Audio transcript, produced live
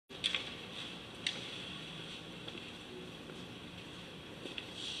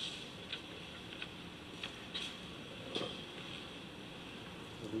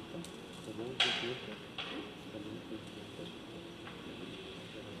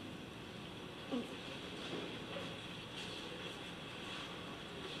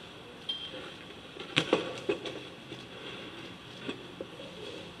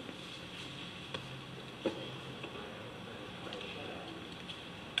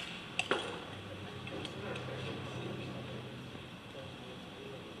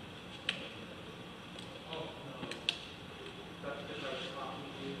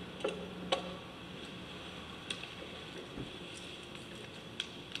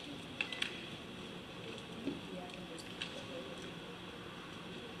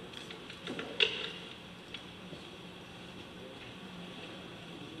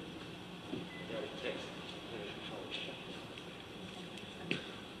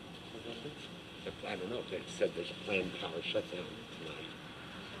I don't know if they said there's a planned power shutdown tonight.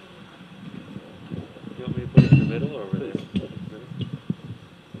 You want me to put it in the middle or over there? Middle?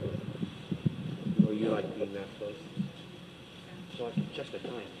 Or you like being that close? So I can check the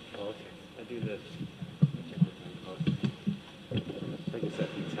time. Oh, okay. I do this. Check the time. Okay. I guess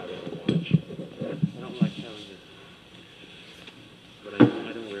that means having a watch. I don't like having it. But I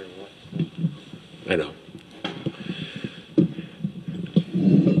don't wear a watch. I know.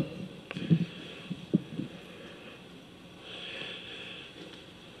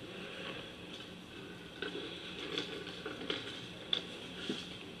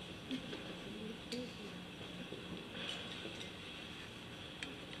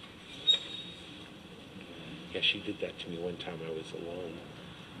 Yeah, she did that to me one time. I was alone.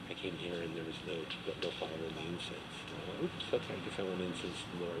 I came here and there was no fire in the incense. Oops, okay, I guess I want incense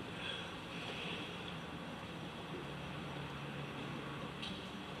to the Lord.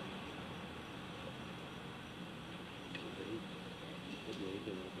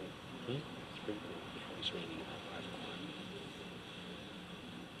 It's raining about 5 o'clock.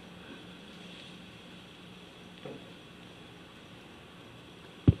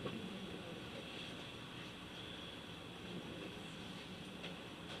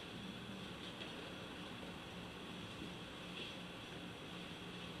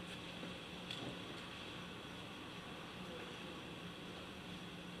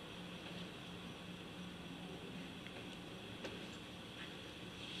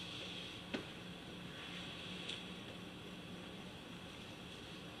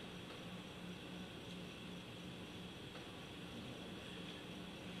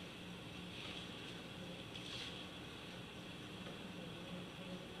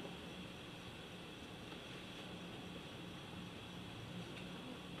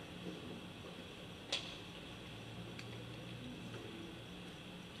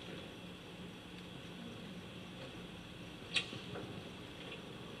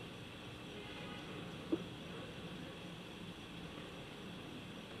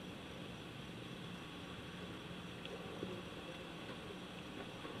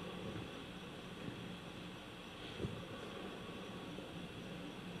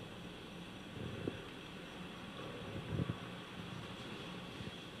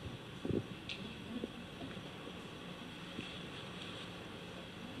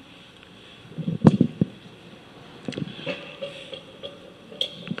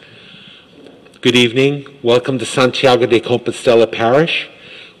 Good evening. Welcome to Santiago de Compostela Parish.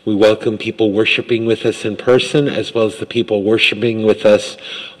 We welcome people worshiping with us in person as well as the people worshiping with us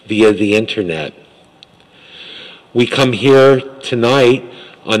via the internet. We come here tonight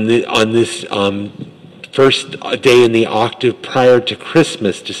on this first day in the octave prior to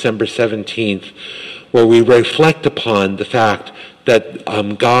Christmas, December 17th, where we reflect upon the fact that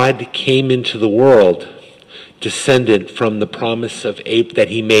God came into the world descendant from the promise that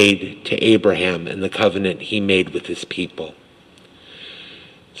he made to Abraham and the covenant he made with his people.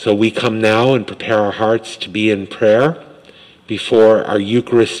 So we come now and prepare our hearts to be in prayer before our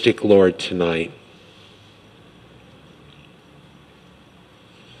Eucharistic Lord tonight.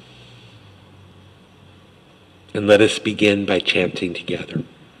 And let us begin by chanting together.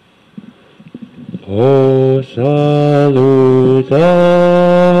 O salutaris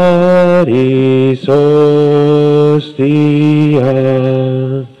hostia,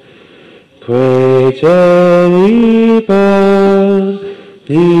 que celibus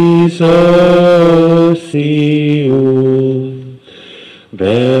ostium,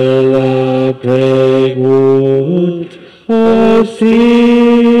 bella pregunt auxilia,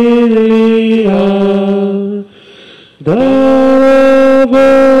 Dove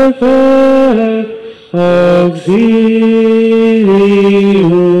auxilium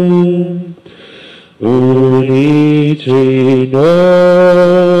unitrinoque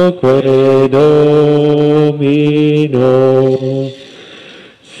Domino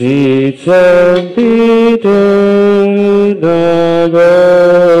sit sempiterna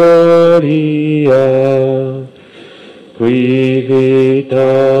gloria qui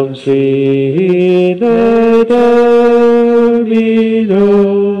vitam sine Domino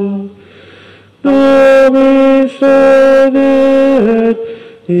nobis venet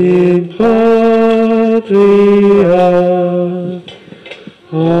in patria.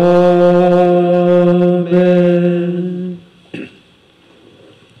 Amen.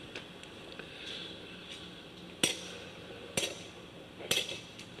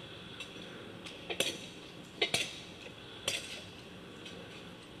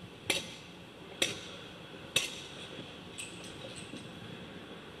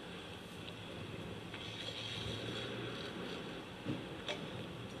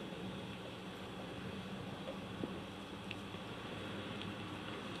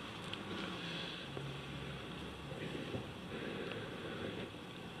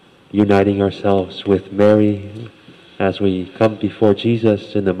 uniting ourselves with Mary as we come before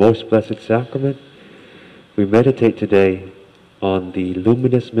Jesus in the most blessed sacrament, we meditate today on the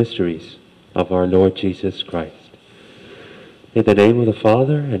luminous mysteries of our Lord Jesus Christ. In the name of the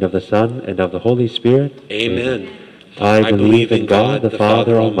Father, and of the Son, and of the Holy Spirit. Amen. I believe in God, the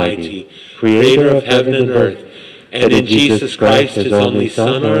Father Almighty, creator of heaven and earth, and in Jesus Christ, his only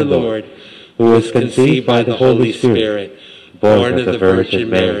Son, our Lord, who was conceived by the Holy Spirit, born of the Virgin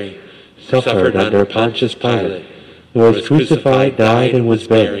Mary, suffered under Pontius Pilate, was crucified, died, and was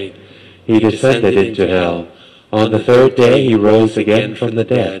buried. He descended into hell. On the third day he rose again from the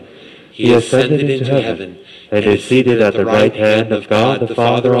dead. He ascended into heaven, and is seated at the right hand of God the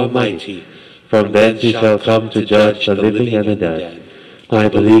Father Almighty. From thence he shall come to judge the living and the dead. I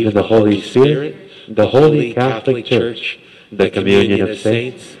believe in the Holy Spirit, the Holy Catholic Church, the communion of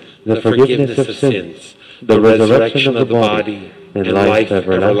saints, the forgiveness of sins, the resurrection of the body, and life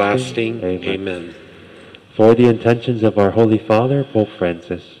everlasting. Amen. For the intentions of our Holy Father, Pope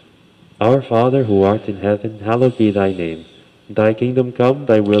Francis. Our Father, who art in heaven, hallowed be thy name. Thy kingdom come,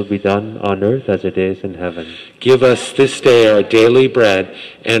 thy will be done, on earth as it is in heaven. Give us this day our daily bread,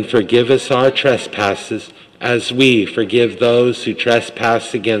 and forgive us our trespasses, as we forgive those who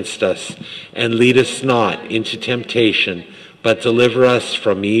trespass against us. And lead us not into temptation, but deliver us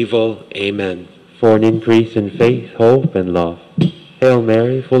from evil. Amen. For an increase in faith, hope, and love. Hail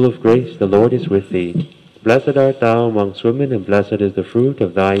Mary, full of grace, the Lord is with thee. Blessed art thou amongst women, and blessed is the fruit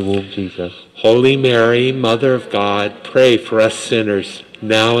of thy womb, Jesus. Holy Mary, Mother of God, pray for us sinners,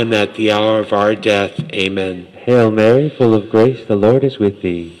 now and at the hour of our death. Amen. Hail Mary, full of grace, the Lord is with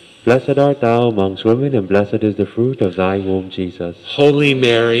thee. Blessed art thou amongst women, and blessed is the fruit of thy womb, Jesus. Holy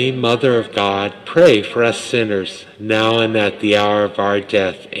Mary, Mother of God, pray for us sinners, now and at the hour of our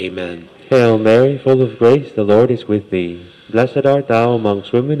death. Amen. Hail Mary, full of grace, the Lord is with thee. Blessed art thou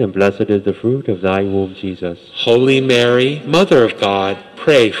amongst women, and blessed is the fruit of thy womb, Jesus. Holy Mary, Mother of God,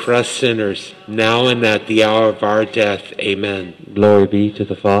 pray for us sinners, now and at the hour of our death. Amen. Glory be to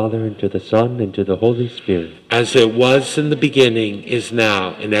the Father, and to the Son, and to the Holy Spirit. As it was in the beginning, is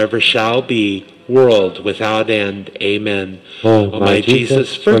now, and ever shall be, world without end. Amen. O my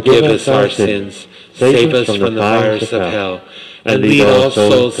Jesus, forgive us our sins, save us from the fires of hell, and lead all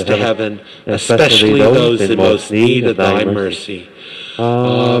souls to heaven, especially those in most need of thy mercy.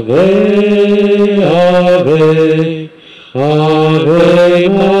 Ave, Ave, Ave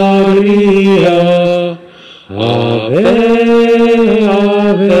Maria. Ave,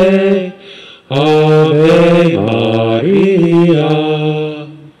 Ave, Ave Maria.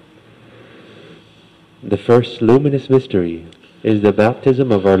 The first luminous mystery is the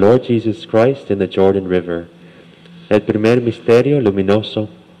baptism of our Lord Jesus Christ in the Jordan River. El primer misterio luminoso,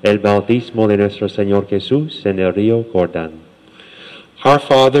 el bautismo de nuestro Señor Jesús en el río Jordán. Our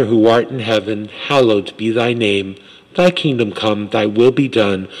Father, who art in heaven, hallowed be thy name. Thy kingdom come, thy will be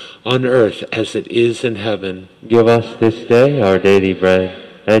done, on earth as it is in heaven. Give us this day our daily bread,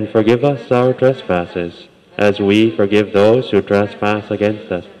 and forgive us our trespasses, as we forgive those who trespass against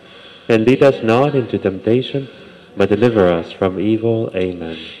us. And lead us not into temptation, but deliver us from evil.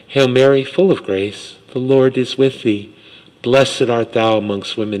 Amen. Hail Mary, full of grace, the Lord is with thee. Blessed art thou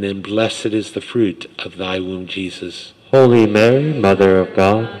amongst women, and blessed is the fruit of thy womb, Jesus. Holy Mary, Mother of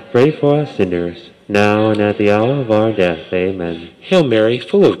God, pray for us sinners, now and at the hour of our death. Amen. Hail Mary,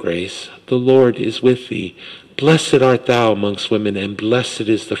 full of grace, the Lord is with thee. Blessed art thou amongst women, and blessed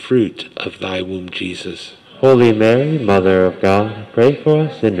is the fruit of thy womb, Jesus. Holy Mary, Mother of God, pray for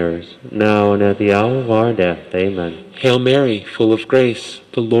us sinners, now and at the hour of our death. Amen. Hail Mary, full of grace,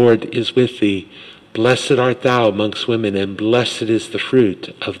 the Lord is with thee. Blessed art thou amongst women, and blessed is the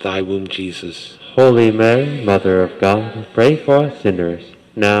fruit of thy womb, Jesus. Holy Mary, Mother of God, pray for us sinners,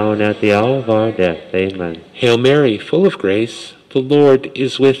 now and at the hour of our death. Amen. Hail Mary, full of grace, the Lord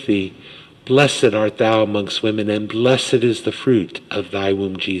is with thee. Blessed art thou amongst women, and blessed is the fruit of thy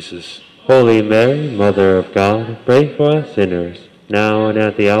womb, Jesus. Holy Mary, Mother of God, pray for us sinners, now and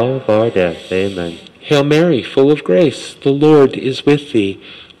at the hour of our death. Amen. Hail Mary, full of grace, the Lord is with thee.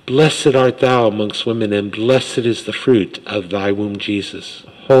 Blessed art thou amongst women, and blessed is the fruit of thy womb, Jesus.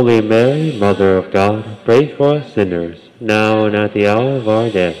 Holy Mary, Mother of God, pray for us sinners, now and at the hour of our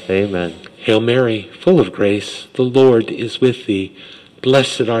death. Amen. Hail Mary, full of grace, the Lord is with thee.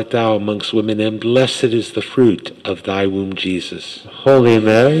 Blessed art thou amongst women, and blessed is the fruit of thy womb, Jesus. Holy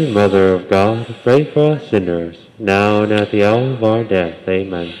Mary, Mother of God, pray for us sinners, now and at the hour of our death.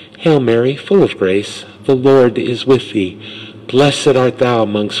 Amen. Hail Mary, full of grace, the Lord is with thee. Blessed art thou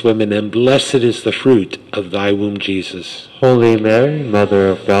amongst women, and blessed is the fruit of thy womb, Jesus. Holy Mary, Mother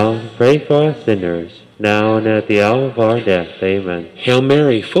of God, pray for us sinners, now and at the hour of our death. Amen. Hail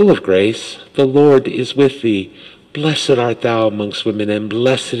Mary, full of grace, the Lord is with thee. Blessed art thou amongst women, and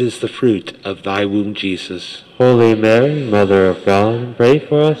blessed is the fruit of thy womb, Jesus. Holy Mary, Mother of God, pray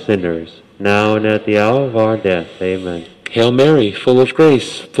for us sinners, now and at the hour of our death. Amen. Hail Mary, full of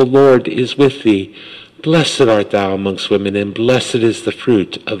grace, the Lord is with thee. Blessed art thou amongst women, and blessed is the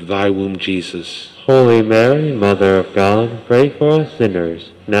fruit of thy womb, Jesus. Holy Mary, Mother of God, pray for us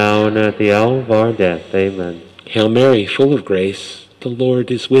sinners, now and at the hour of our death. Amen. Hail Mary, full of grace, the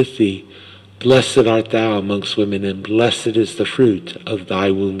Lord is with thee. Blessed art thou amongst women, and blessed is the fruit of thy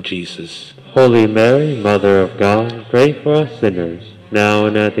womb, Jesus. Holy Mary, Mother of God, pray for us sinners, now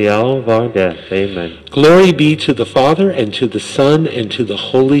and at the hour of our death. Amen. Glory be to the Father, and to the Son, and to the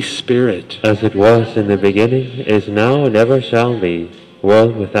Holy Spirit. As it was in the beginning, is now, and ever shall be,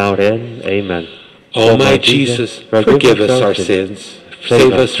 world without end. Amen. O my Jesus, forgive us our sins,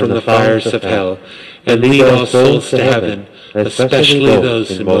 save us from the fires of hell, and lead all souls to heaven, especially those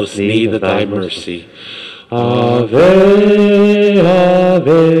in most need of thy mercy. Ave,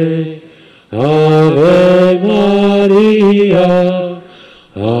 Ave, Ave Maria,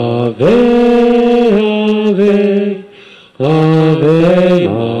 Ave, Ave, Ave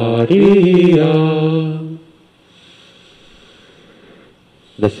Maria.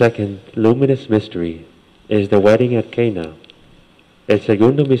 The second luminous mystery is the wedding at Cana. El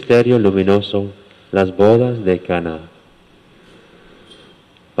segundo misterio luminoso, las bodas de Cana.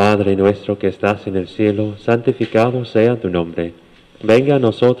 Padre nuestro que estás en el cielo, santificado sea tu nombre. Venga a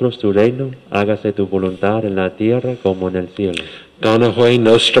nosotros tu reino, hágase tu voluntad en la tierra como en el cielo. Dona hoy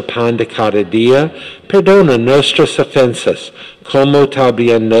nuestro pan de cada día, perdona nuestras ofensas, como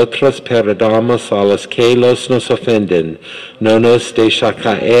también nosotros perdonamos a los que nos ofenden. No nos dejes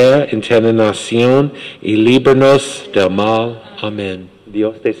caer en tentación y líbranos del mal. Amén.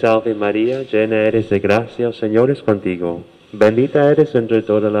 Dios te salve María, llena eres de gracia, el Señor es contigo. Bendita eres entre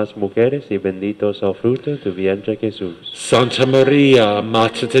todas las mujeres y bendito es el fruto de tu vientre Jesús. Santa María,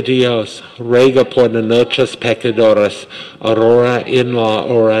 Madre de Dios, ruega por nosotros pecadores, ahora en la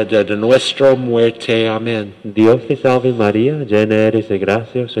hora de nuestra muerte. Amén. Dios te salve María, llena eres de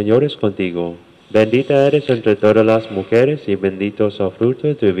gracia, el Señor es contigo. Bendita eres entre todas las mujeres y bendito es el fruto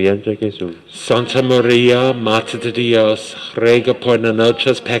de tu vientre Jesús. Santa María, Madre de Dios, ruega por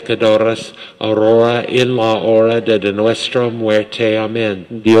nosotros pecadores, ahora en la hora de nuestra muerte. Amén.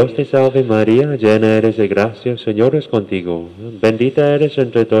 Dios te salve María, llena eres de gracia, el Señor es contigo. Bendita eres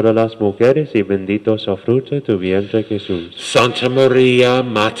entre todas las mujeres y bendito es el fruto de tu vientre Jesús. Santa María,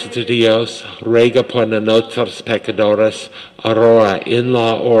 Madre de Dios, ruega por nosotros pecadores, ahora en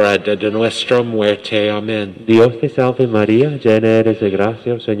la hora de nuestra muerte. Amén. Dios te salve María, llena eres de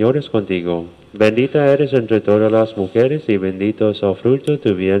gracia, el Señor es contigo. Bendita eres entre todas las mujeres y bendito es el fruto de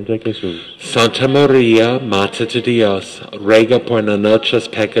tu vientre Jesús. Santa María, Madre de Dios, ruega por nosotros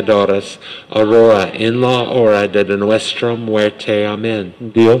pecadores, ahora en la hora de nuestra muerte. Amén.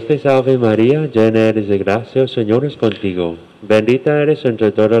 Dios te salve María, llena eres de gracia, el Señor es contigo. Bendita eres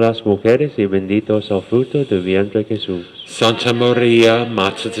entre todas las mujeres y bendito es el fruto de tu vientre Jesús. Santa María,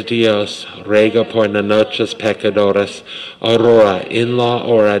 Madre de Dios, ruega por nosotros pecadores, ahora en la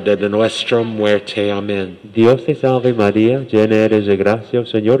hora de nuestra muerte. Amén. Dios te salve María, llena eres de gracia, el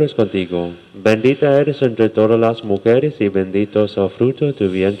Señor es contigo. Bendita eres entre todas las mujeres y bendito es el fruto de tu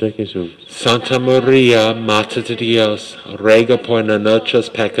vientre Jesús. Santa María, Madre de Dios, ruega por nosotros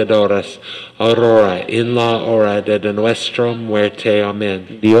pecadores, ahora en la hora de nuestra muerte.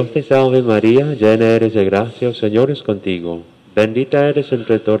 Amén. Dios te salve María, llena eres de gracia, el Señor es contigo. Bendita eres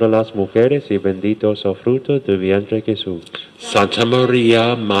entre todas las mujeres y bendito es el fruto de tu vientre Jesús. Santa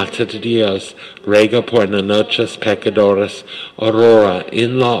María, Madre de Dios, ruega por nosotros pecadores, ahora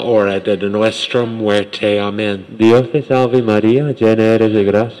en la hora de nuestra muerte. Amén. Dios te salve María, llena eres de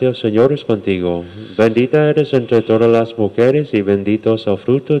gracia, el Señor es contigo. Bendita eres entre todas las mujeres y bendito es el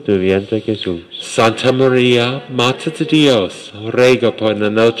fruto de tu vientre Jesús. Santa María, Madre de Dios, ruega por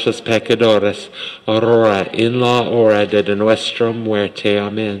nosotros pecadores, ahora en la hora de nuestra muerte.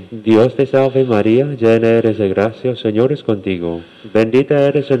 Amén. Dios te salve María, llena eres de gracia, el Señor es contigo. Bendita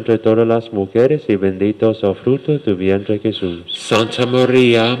eres entre todas las mujeres y bendito es el fruto de tu vientre Jesús. Santa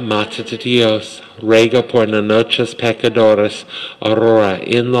María, Madre de Dios, ruega por nosotros pecadores, ahora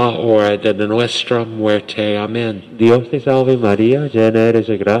en la hora de nuestra muerte. Amén. Dios te salve María, llena eres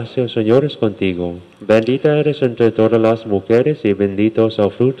de gracia, el Señor es contigo. Bendita eres entre todas las mujeres y bendito es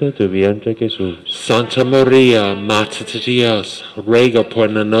el fruto de tu vientre Jesús. Santa María, Madre de Dios, Dios, ruega por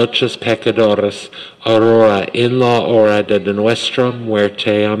nosotros pecadores, ahora en la hora de nuestra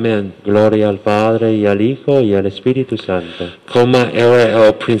muerte. Amén. Gloria al Padre, y al Hijo, y al Espíritu Santo. Como era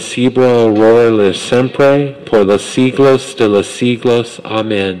el principio, ahora y siempre, por los siglos de los siglos.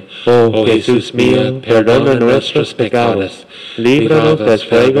 Amén. Oh Jesús mío, perdona nuestros pecados, líbranos del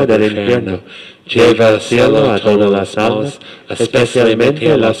fuego del infierno, lleva al cielo a todas las almas, especialmente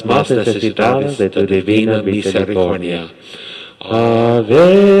a las más necesitadas de tu divina misericordia.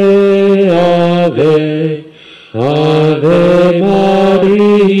 Ave, ave, ave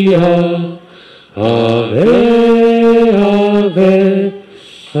María, ave, ave,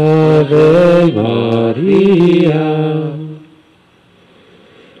 ave María.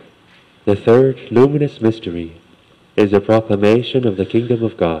 The third luminous mystery is the proclamation of the kingdom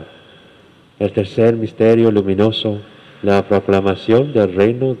of God. El tercer misterio luminoso, la proclamación del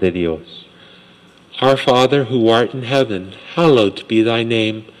reino de Dios. Our Father, who art in heaven, hallowed be thy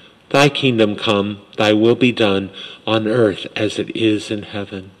name. Thy kingdom come, thy will be done, on earth as it is in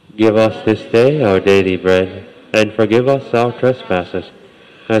heaven. Give us this day our daily bread, and forgive us our trespasses,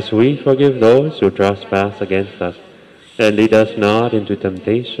 as we forgive those who trespass against us. And lead us not into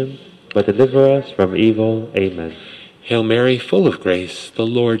temptation, but deliver us from evil. Amen. Hail Mary, full of grace, the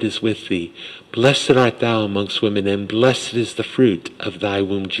Lord is with thee. Blessed art thou amongst women, and blessed is the fruit of thy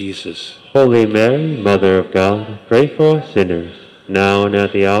womb, Jesus. Holy Mary, Mother of God, pray for us sinners, now and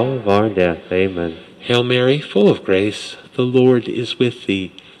at the hour of our death. Amen. Hail Mary, full of grace, the Lord is with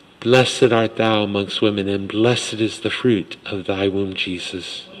thee. Blessed art thou amongst women, and blessed is the fruit of thy womb,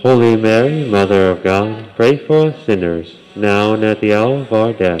 Jesus. Holy Mary, Mother of God, pray for us sinners, now and at the hour of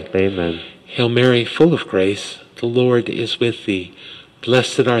our death. Amen. Hail Mary, full of grace, the Lord is with thee.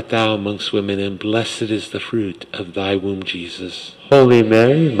 Blessed art thou amongst women, and blessed is the fruit of thy womb, Jesus. Holy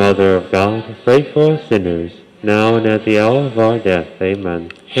Mary, Mother of God, pray for us sinners, now and at the hour of our death.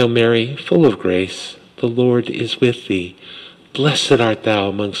 Amen. Hail Mary, full of grace, the Lord is with thee. Blessed art thou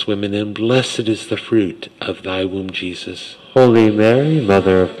amongst women, and blessed is the fruit of thy womb, Jesus. Holy Mary,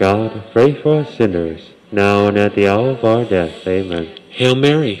 Mother of God, pray for us sinners, now and at the hour of our death. Amen. Hail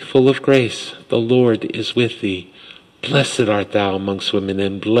Mary, full of grace, the Lord is with thee. Blessed art thou amongst women,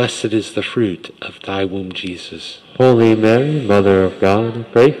 and blessed is the fruit of thy womb, Jesus. Holy Mary, Mother of God,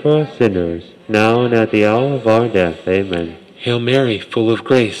 pray for us sinners, now and at the hour of our death. Amen. Hail Mary, full of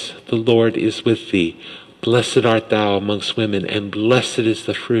grace, the Lord is with thee. Blessed art thou amongst women, and blessed is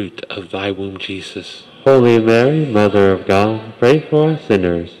the fruit of thy womb, Jesus. Holy Mary, Mother of God, pray for us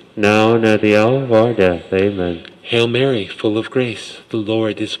sinners, now and at the hour of our death. Amen. Hail Mary, full of grace, the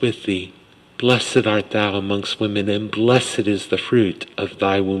Lord is with thee. Blessed art thou amongst women, and blessed is the fruit of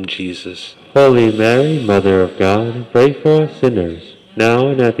thy womb, Jesus. Holy Mary, Mother of God, pray for us sinners, now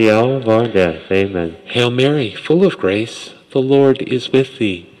and at the hour of our death. Amen. Hail Mary, full of grace, the Lord is with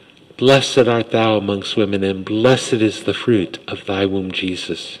thee. Blessed art thou amongst women, and blessed is the fruit of thy womb,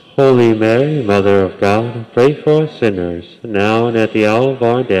 Jesus. Holy Mary, Mother of God, pray for us sinners, now and at the hour of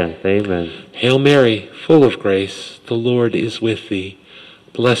our death. Amen. Hail Mary, full of grace, the Lord is with thee.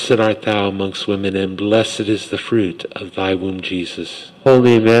 Blessed art thou amongst women, and blessed is the fruit of thy womb, Jesus.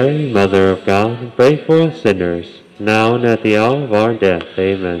 Holy Mary, Mother of God, pray for us sinners, now and at the hour of our death.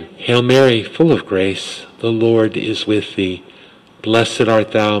 Amen. Hail Mary, full of grace, the Lord is with thee. Blessed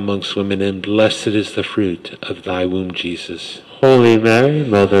art thou amongst women, and blessed is the fruit of thy womb, Jesus. Holy Mary,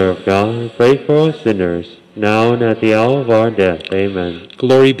 Mother of God, pray for us sinners, now and at the hour of our death. Amen.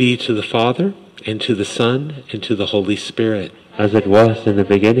 Glory be to the Father, and to the Son, and to the Holy Spirit. As it was in the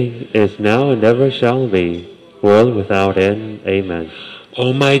beginning, is now, and ever shall be, world without end. Amen.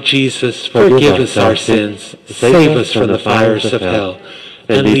 O my Jesus, forgive us our sins, save us from the fires of hell,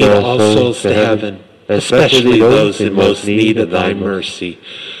 and lead all souls to heaven, especially those in most need of thy mercy.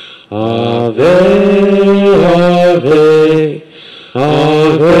 Ave, Ave,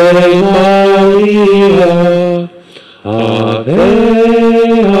 Ave Maria,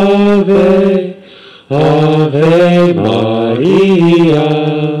 Ave, Ave, Ave Maria.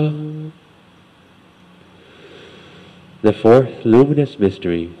 The fourth luminous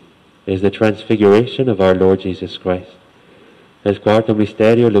mystery is the transfiguration of our Lord Jesus Christ. El cuarto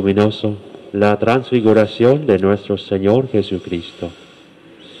misterio luminoso, la transfiguración de nuestro Señor Jesucristo.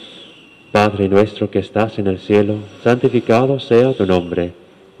 Padre nuestro que estás en el cielo, santificado sea tu nombre.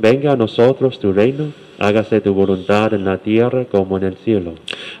 Venga a nosotros tu reino, hágase tu voluntad en la tierra como en el cielo.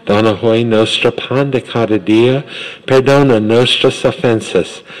 Dona hoy nuestro pan de cada día, perdona nuestras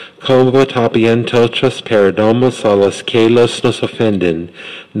ofensas, como también nosotros perdonamos a los que nos ofenden.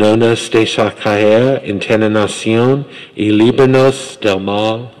 No nos dejes caer en tentación y líbranos del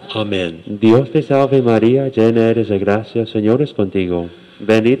mal. Amén. Dios te salve María, llena eres de gracia, Señor es contigo.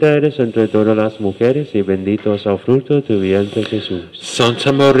 Bendita eres entre todas las mujeres y bendito es el fruto de tu vientre Jesús.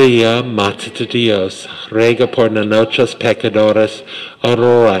 Santa María, Madre de Dios, ruega por nosotros pecadores,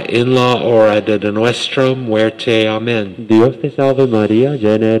 ahora en la hora de nuestra muerte. Amén. Dios te salve María,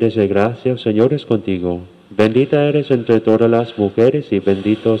 llena eres de gracia, Señor es contigo. Bendita eres entre todas las mujeres y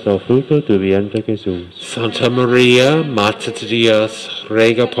bendito es el fruto de tu vientre Jesús. Santa María, Madre de Dios,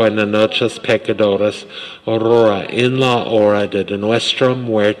 ruega por nosotros pecadores, ahora en la hora de nuestra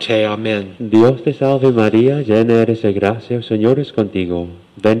muerte. Amén. Dios te salve María, llena eres de gracia, Señor es contigo.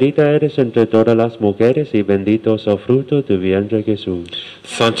 Bendita eres entre todas las mujeres y bendito es el fruto de tu vientre Jesús.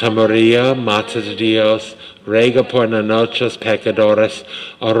 Santa María, Madre de Dios, ruega por nosotros pecadores,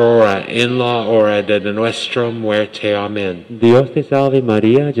 ahora en la hora de nuestra muerte. Amén. Dios te salve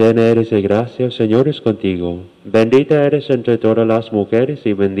María, llena eres de gracia, Señor es contigo. Bendita eres entre todas las mujeres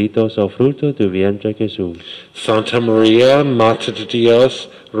y bendito es el fruto de tu vientre Jesús. Santa María, Madre de Dios,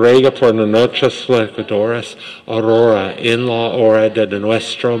 ruega por nosotros pecadores, ahora en la hora de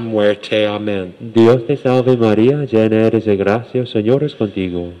nuestra muerte. Amén. Dios te salve María, llena eres de gracia, Señor es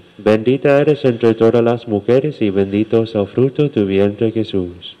contigo. Bendita eres entre todas las mujeres y bendito es el fruto de tu vientre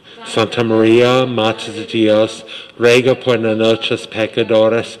Jesús. Santa María, Madre de Dios, ruega por nosotros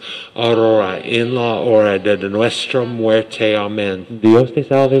pecadores, ahora en la hora de nuestra muerte. Amén. Dios te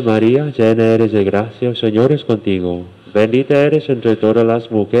salve María, llena eres de gracia, Señor es contigo. Bendita eres entre todas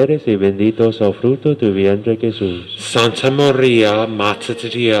las mujeres y bendito es el fruto de tu vientre Jesús. Santa María, Madre de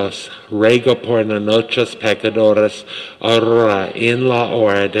Dios, ruega por nosotros pecadores, ahora en la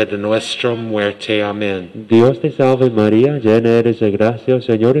hora de nuestra muerte. Amén. Dios te salve María, llena eres de gracia,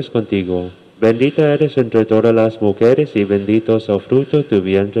 Señor es contigo. Bendita eres entre todas las mujeres y bendito es el fruto de tu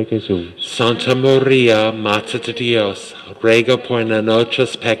vientre Jesús. Santa María, Madre de Dios, ruega por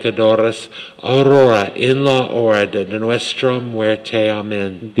nosotros pecadores, ahora en la hora de nuestra muerte.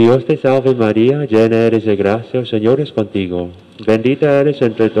 Amén. Dios te salve María, llena eres de gracia, Señor es contigo. Bendita eres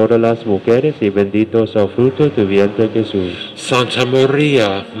entre todas las mujeres y bendito es el fruto de tu vientre Jesús. Santa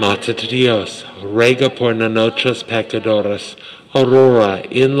María, Madre de Dios, ruega por nosotros pecadores, ahora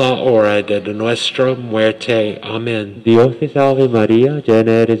en la hora de nuestra muerte. Amén. Dios te salve María,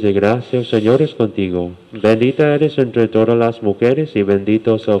 llena eres de gracia, Señor es contigo. Bendita eres entre todas las mujeres y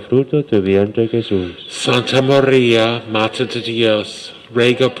bendito es el fruto de tu vientre Jesús. Santa María, Madre de Dios,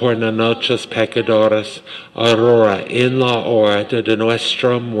 ruega por nosotros pecadores, ahora en la hora de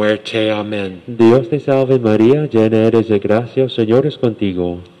nuestra muerte. Amén. Dios te salve María, llena eres de gracia, Señor es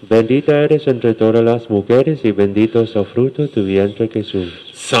contigo. Bendita eres entre todas las mujeres y bendito es el fruto de tu vientre Jesús.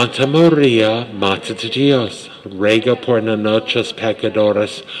 Santa María, Madre de Dios, ruega por nosotros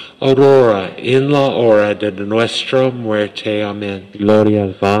pecadores, ahora en la hora de nuestra muerte. Amén. Gloria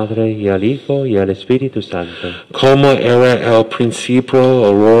al Padre, y al Hijo, y al Espíritu Santo. Como era al principio,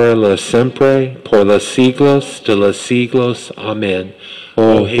 ahora y siempre, por los siglos de los siglos. Amén.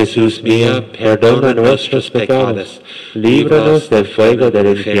 Oh Jesús mío, perdona nuestros pecados, líbranos del fuego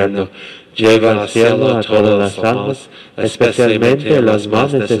del infierno, lleva al cielo a todas las almas, especialmente las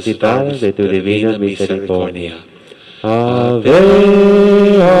más necesitadas de tu divina misericordia. Ave,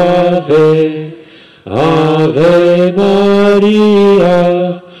 ave, ave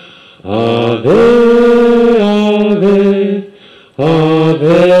María, ave, ave,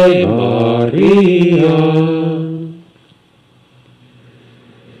 ave María.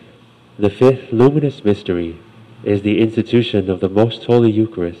 The fifth luminous mystery is the institution of the Most Holy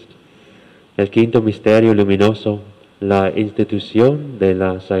Eucharist. El quinto misterio luminoso, la institución de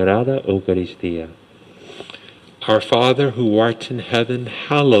la Sagrada Eucaristía. Our Father, who art in heaven,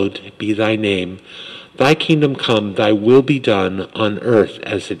 hallowed be thy name. Thy kingdom come, thy will be done, on earth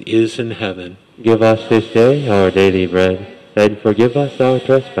as it is in heaven. Give us this day our daily bread, and forgive us our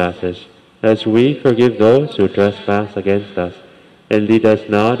trespasses, as we forgive those who trespass against us. And lead us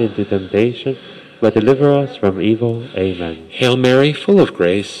not into temptation, but deliver us from evil. Amen. Hail Mary, full of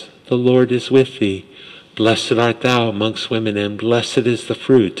grace, the Lord is with thee. Blessed art thou amongst women, and blessed is the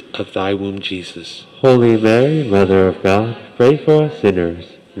fruit of thy womb, Jesus. Holy Mary, Mother of God, pray for us sinners,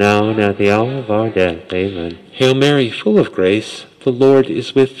 now and at the hour of our death. Amen. Hail Mary, full of grace, the Lord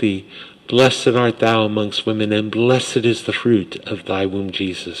is with thee. Blessed art thou amongst women, and blessed is the fruit of thy womb,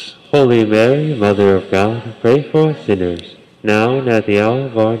 Jesus. Holy Mary, Mother of God, pray for us sinners, now and at the hour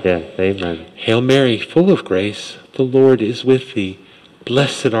of our death. Amen. Hail Mary, full of grace, the Lord is with thee.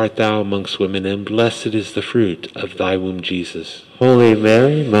 Blessed art thou amongst women, and blessed is the fruit of thy womb, Jesus. Holy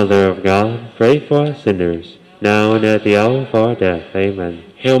Mary, Mother of God, pray for us sinners, now and at the hour of our death. Amen.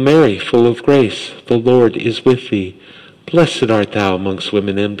 Hail Mary, full of grace, the Lord is with thee. Blessed art thou amongst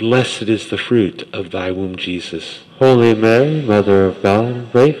women, and blessed is the fruit of thy womb, Jesus. Holy Mary, Mother of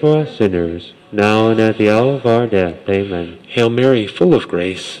God, pray for us sinners, now and at the hour of our death. Amen. Hail Mary, full of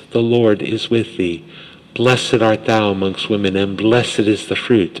grace, the Lord is with thee. Blessed art thou amongst women, and blessed is the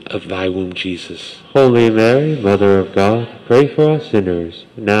fruit of thy womb, Jesus. Holy Mary, Mother of God, pray for us sinners,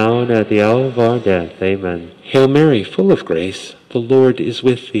 now and at the hour of our death. Amen. Hail Mary, full of grace, the Lord is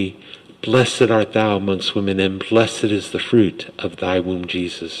with thee. Blessed art thou amongst women, and blessed is the fruit of thy womb,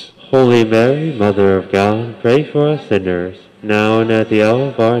 Jesus. Holy Mary, Mother of God, pray for us sinners, now and at the hour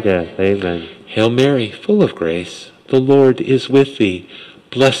of our death. Amen. Hail Mary, full of grace, the Lord is with thee.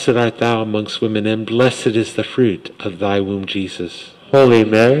 Blessed art thou amongst women, and blessed is the fruit of thy womb, Jesus. Holy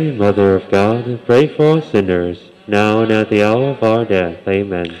Mary, Mother of God, pray for us sinners, now and at the hour of our death.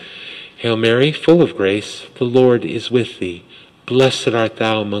 Amen. Hail Mary, full of grace, the Lord is with thee. Blessed art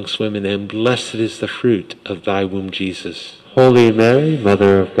thou amongst women, and blessed is the fruit of thy womb, Jesus. Holy Mary,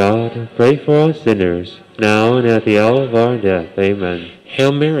 Mother of God, pray for us sinners, now and at the hour of our death. Amen.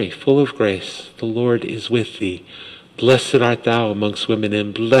 Hail Mary, full of grace, the Lord is with thee. Blessed art thou amongst women,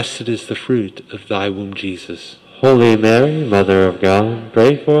 and blessed is the fruit of thy womb, Jesus. Holy Mary, Mother of God,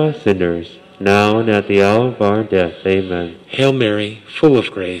 pray for us sinners, now and at the hour of our death. Amen. Hail Mary, full of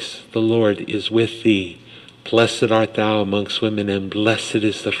grace, the Lord is with thee. Blessed art thou amongst women, and blessed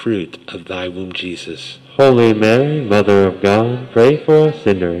is the fruit of thy womb, Jesus. Holy Mary, Mother of God, pray for us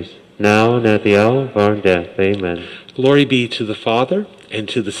sinners, now and at the hour of our death. Amen. Glory be to the Father, and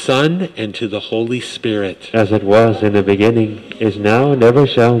to the Son, and to the Holy Spirit. As it was in the beginning, is now, and ever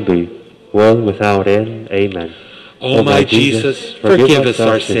shall be, world without end. Amen. O my Jesus, forgive us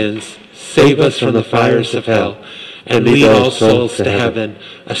our sins, save us from the fires of hell, and lead all souls to heaven,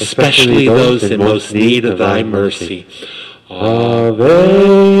 especially those in most need of thy mercy.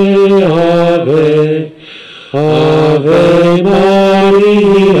 Ave, Ave, Ave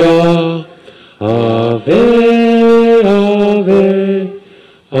Maria, Ave, Ave,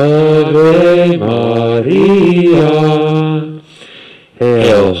 Ave Maria.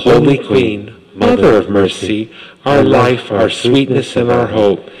 Hail, Holy Queen, Mother of mercy, our life, our sweetness, and our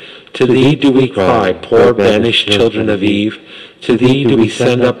hope. To thee do we cry, poor banished children of Eve. To thee do we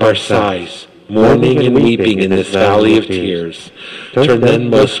send up our sighs, mourning and weeping in this valley of tears. Turn then,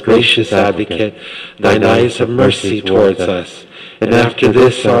 most gracious Advocate, thine eyes of mercy towards us, and after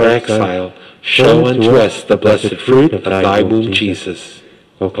this our exile, show unto us the blessed fruit of thy womb, Jesus.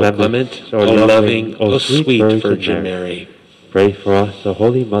 O clement, O loving, O sweet Virgin Mary, pray for us, O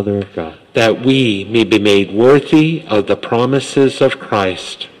Holy Mother of God, that we may be made worthy of the promises of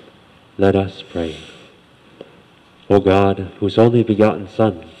Christ. Let us pray. O God, whose only begotten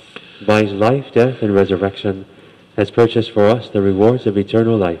Son, by his life, death, and resurrection, has purchased for us the rewards of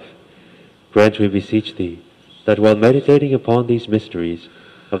eternal life, grant, we beseech thee, that while meditating upon these mysteries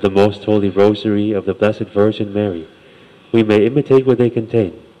of the most holy Rosary of the Blessed Virgin Mary, we may imitate what they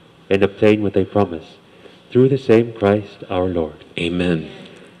contain and obtain what they promise, through the same Christ our Lord. Amen.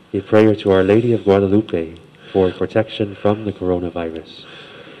 A prayer to Our Lady of Guadalupe for protection from the coronavirus.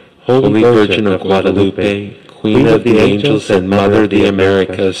 Holy Virgin of Guadalupe, Queen of the angels and Mother of the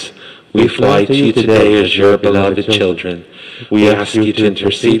Americas, we fly to you today as your beloved children. We ask you to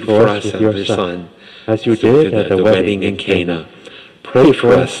intercede for us and your Son, as you did at the wedding in Cana. Pray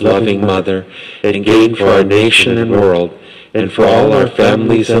for us, loving Mother, and gain for our nation and world, and for all our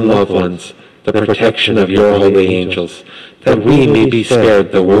families and loved ones, the protection of your holy angels, that we may be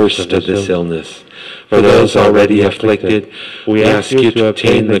spared the worst of this illness. For those already afflicted, we ask you to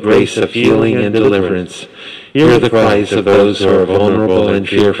obtain the grace of healing and deliverance. Hear the cries of those who are vulnerable and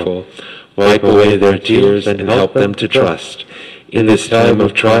fearful. Wipe away their tears and help them to trust. In this time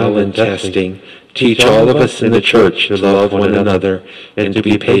of trial and testing, teach all of us in the Church to love one another and to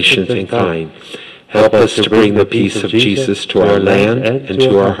be patient and kind. Help us to bring the peace of Jesus to our land and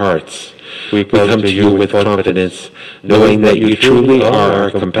to our hearts. We come to you with confidence, knowing that you truly are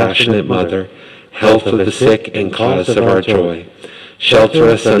our compassionate Mother, health of the sick and cause of our joy. Shelter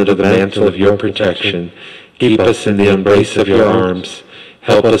us under the mantle of your protection. Keep us in the embrace of your arms.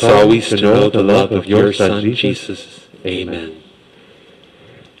 Help us always to know the love of your Son, Jesus. Amen.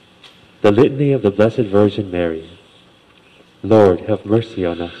 The Litany of the Blessed Virgin Mary. Lord, have mercy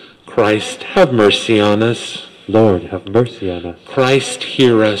on us. Christ, have mercy on us. Lord, have mercy on us. Christ,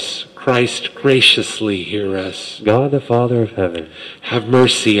 hear us. Christ, graciously hear us. God the Father of heaven, have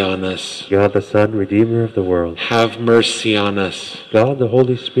mercy on us. God the Son, Redeemer of the world, have mercy on us. God the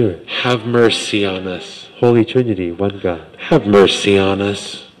Holy Spirit, have mercy on us. Holy Trinity, one God, have mercy on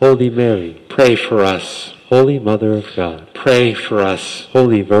us. Holy Mary, pray for us. Holy Mother of God, pray for us.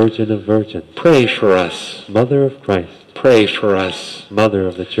 Holy Virgin of Virgins, pray for us. Mother of Christ, pray for us. Mother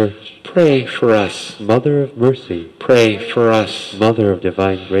of the Church, pray for us. Mother of mercy, pray for us. Mother of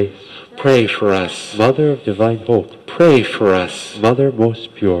divine grace, pray for us. Mother of divine hope, pray for us. Mother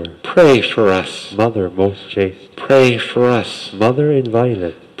most pure, pray for us. Mother most chaste, pray for us. Mother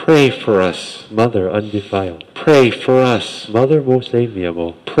inviolate, pray for us. Mother undefiled, pray for us. Mother most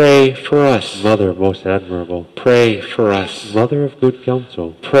amiable, pray for us. Mother most admirable, pray for us. Mother of good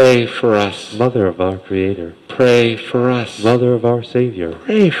counsel, pray for us. Mother of our Creator, pray for us. Mother of our Savior,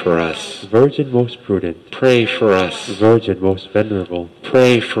 pray for us. Virgin most prudent, pray for us. Virgin most venerable,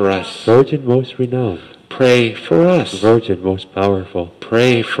 pray for us. Virgin most renowned, pray for us. Virgin most powerful,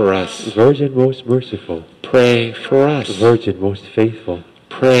 pray for us. Virgin most merciful, pray for us. Virgin most faithful,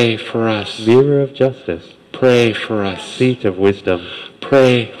 pray for us. Mirror of justice, pray for us. Seat of wisdom,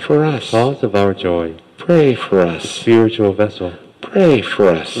 pray for us. Cause of our joy, pray for us. Spiritual vessel, pray for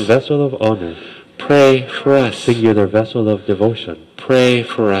us. Vessel of honor, pray for us. Singular vessel of devotion, pray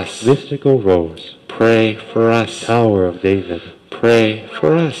for us. Mystical rose, pray for us. Tower of David, pray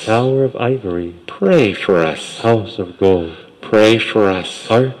for us. Tower of ivory, pray for us. House of gold, pray for us.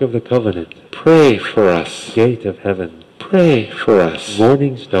 Ark of the covenant, pray for us. Gate of heaven, pray for us.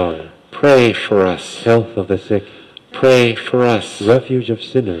 Morning star, pray for us. Health of the sick, pray for us. Refuge of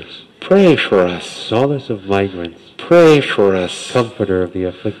sinners, pray for us. Solace of migrants, pray for us. Comforter of the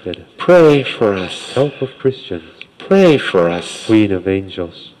afflicted, pray for us. Help of Christians, pray for us. Queen of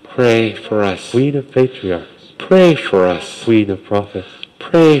angels, pray for us. Queen of patriarchs, pray for us. Queen of prophets,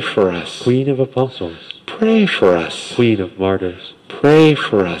 pray for us. Queen of apostles, pray for us. Queen of martyrs, pray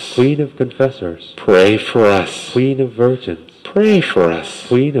for us. Queen of confessors, pray for us. Queen of virgins, pray for us.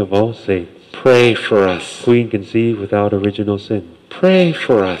 Queen of all saints, pray for us. Queen conceived without original sin, pray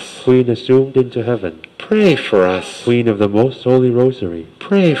for us. Queen assumed into heaven, pray for us. Queen of the most holy rosary,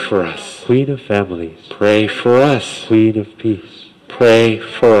 pray for us. Queen of families, pray for us. Queen of peace, pray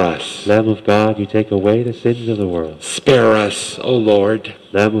for us. Lamb of God, you take away the sins of the world. Spare us, O Lord.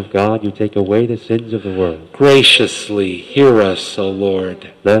 Lamb of God, you take away the sins of the world. Graciously hear us, O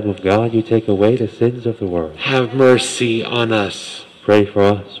Lord. Lamb of God, you take away the sins of the world. Have mercy on us, Pray for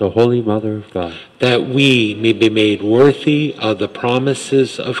us, O Holy Mother of God, that we may be made worthy of the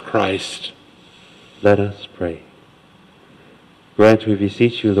promises of Christ. Let us pray. Grant, we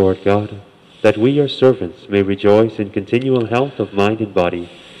beseech you, Lord God, that we, your servants, may rejoice in continual health of mind and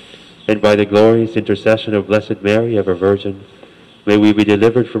body, and by the glorious intercession of Blessed Mary, ever Virgin, may we be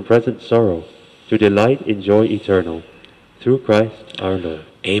delivered from present sorrow to delight in joy eternal, through Christ our Lord.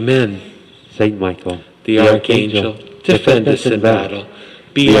 Amen. Saint Michael, The Archangel, defend us in battle.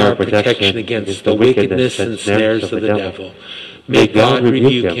 Be our protection against the wickedness and snares of the devil. May God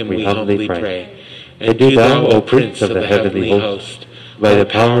rebuke him, we humbly pray. And do thou, O Prince of the heavenly host, by the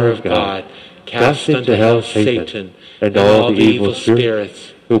power of God, cast into hell Satan and all the evil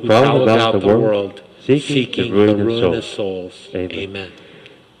spirits who prowl about the world, seeking the ruin of souls. Amen.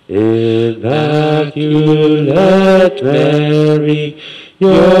 Immaculate Mary,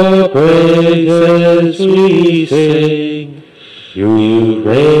 your praises we sing. You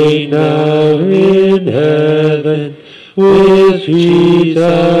reign now in heaven with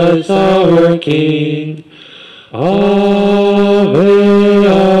Jesus our King. Ave,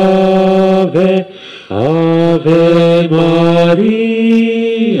 Ave, Ave Maria.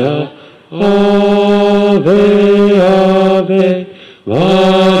 Ave, Ave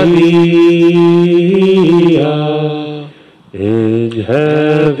Maria. In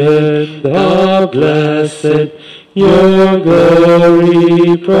heaven the blessed your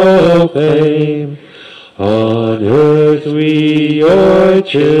glory proclaim. On earth we, your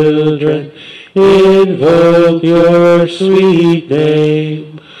children, invoke your sweet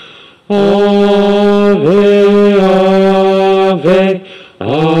name. Ave, Ave,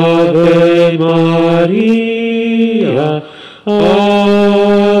 Ave Maria.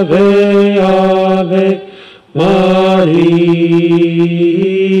 Ave, Ave Maria.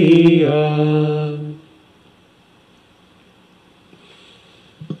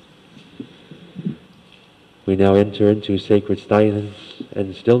 We now enter into sacred silence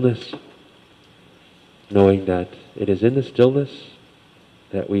and stillness, knowing that it is in the stillness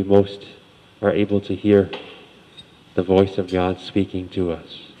that we most are able to hear the voice of God speaking to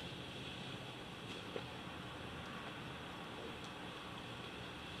us.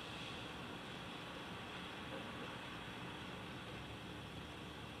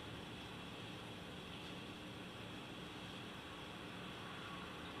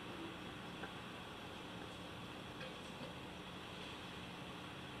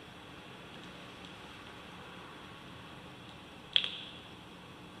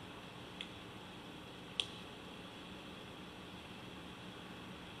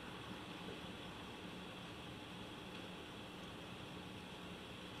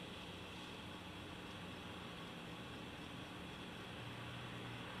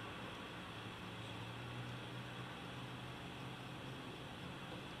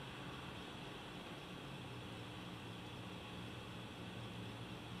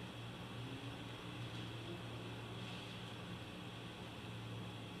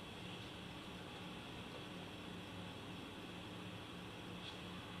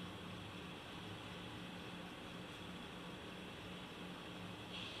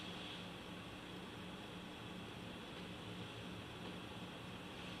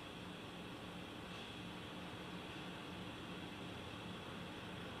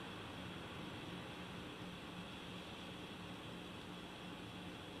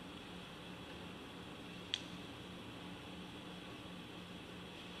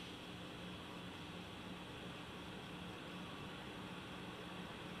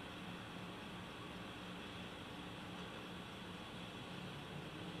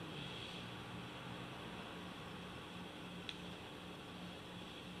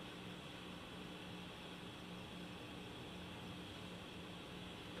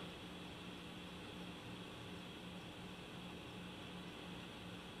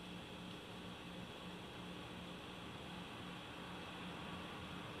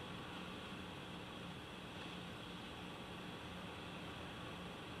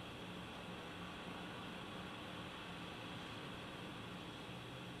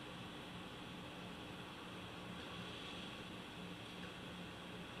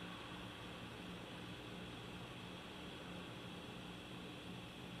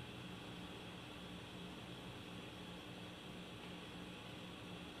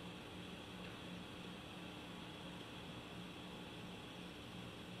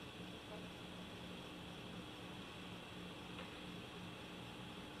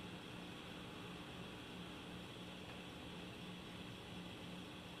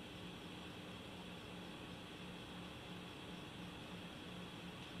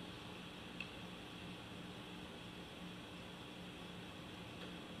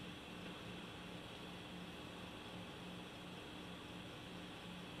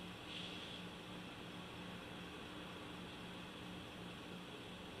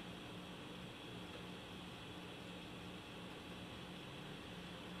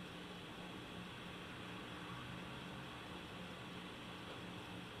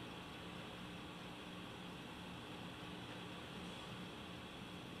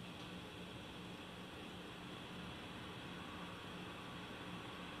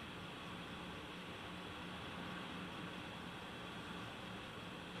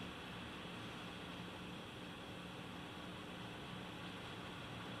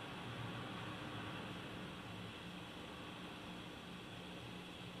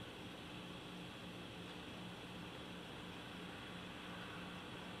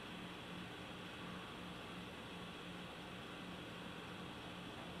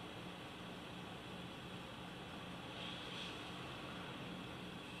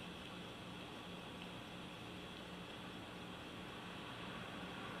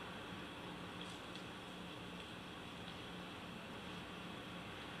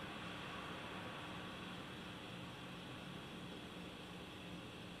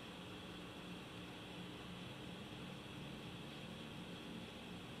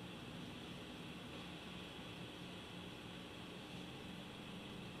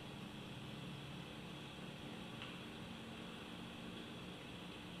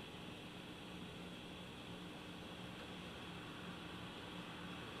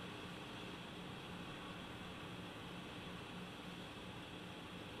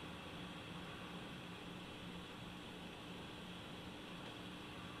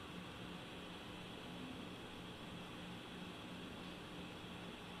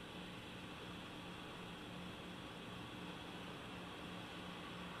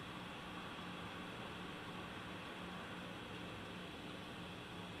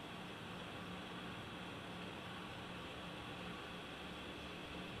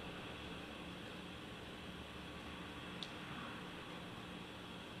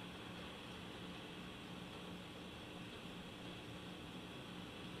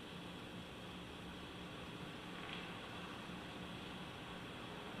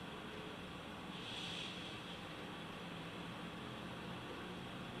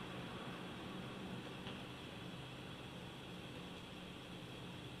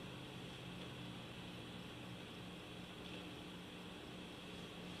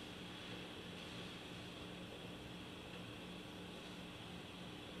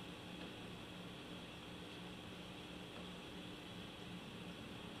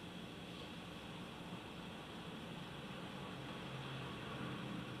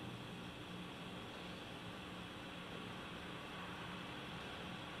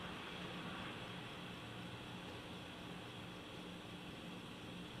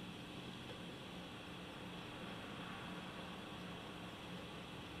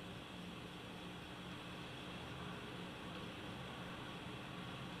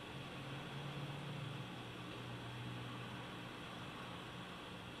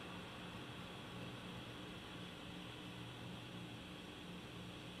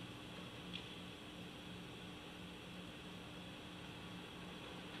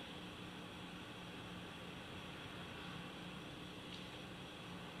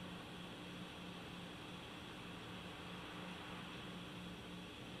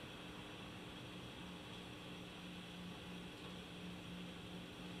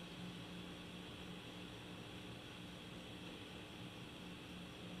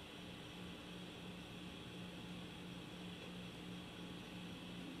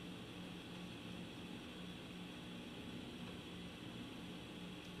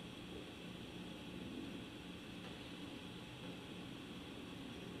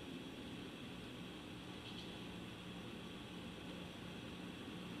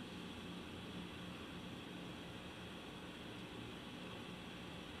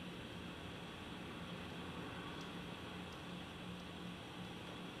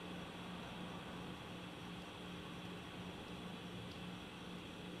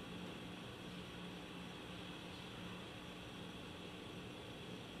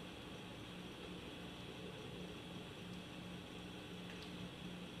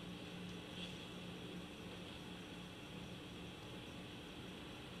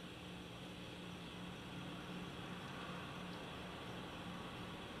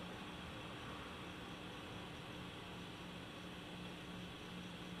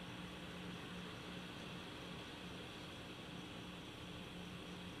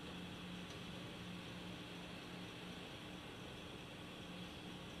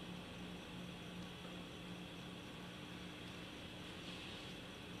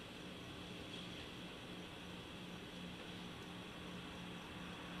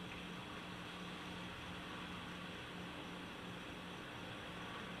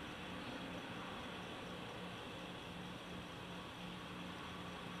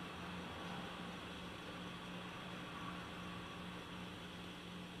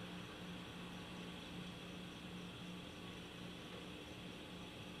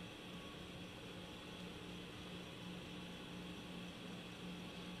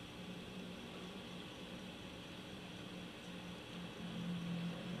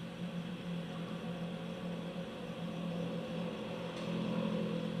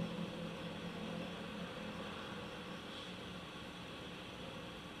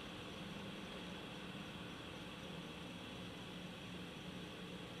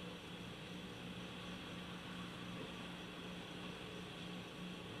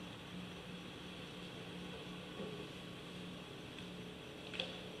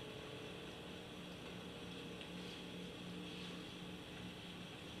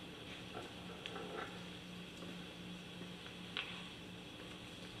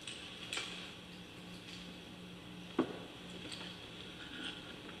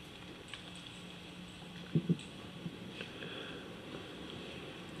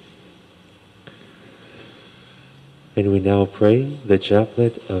 And we now pray the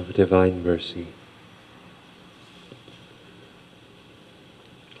Chaplet of Divine Mercy.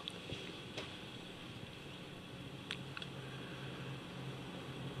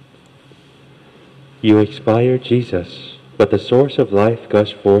 You expired, Jesus, but the source of life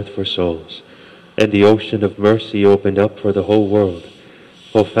gushed forth for souls, and the ocean of mercy opened up for the whole world.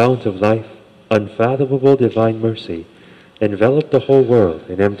 O fount of life, unfathomable divine mercy, envelop the whole world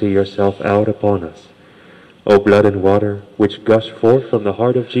and empty yourself out upon us. O blood and water, which gush forth from the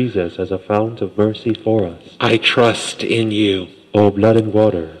heart of Jesus as a fount of mercy for us. I trust in you. O blood and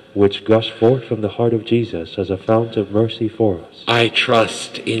water, which gush forth from the heart of Jesus as a fount of mercy for us. I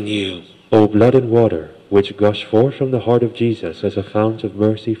trust in you. O blood and water, which gush forth from the heart of Jesus as a fount of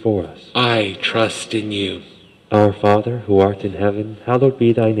mercy for us. I trust in you. Our Father, who art in heaven, hallowed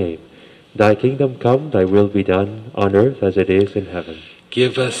be thy name. Thy kingdom come, thy will be done, on earth as it is in heaven.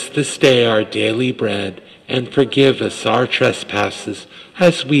 Give us this day our daily bread, and forgive us our trespasses,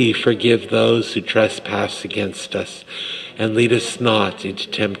 as we forgive those who trespass against us. And lead us not into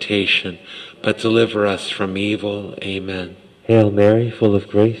temptation, but deliver us from evil. Amen. Hail Mary, full of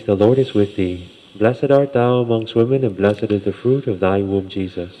grace, the Lord is with thee. Blessed art thou amongst women, and blessed is the fruit of thy womb,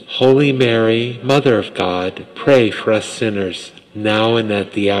 Jesus. Holy Mary, Mother of God, pray for us sinners, now and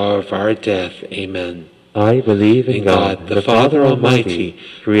at the hour of our death. Amen. I believe in God, the Father Almighty,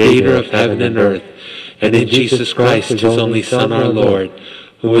 creator of heaven and earth, and in Jesus Christ, his only Son, our Lord,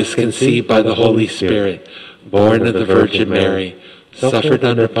 who was conceived by the Holy Spirit, born of the Virgin Mary, suffered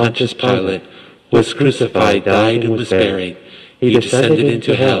under Pontius Pilate, was crucified, died, and was buried. He descended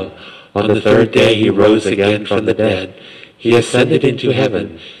into hell. On the third day he rose again from the dead. He ascended into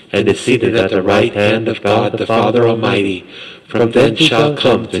heaven, and is seated at the right hand of God the Father Almighty. From thence shall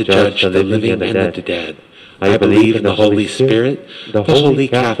come to judge the living and the dead. I believe in the Holy Spirit, the Holy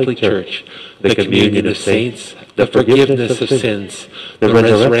Catholic Church, the communion of saints, the forgiveness of sins, the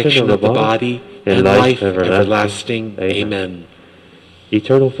resurrection of the body, and life everlasting. Amen.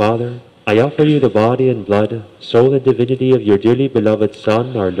 Eternal Father, I offer you the body and blood, soul and divinity of your dearly beloved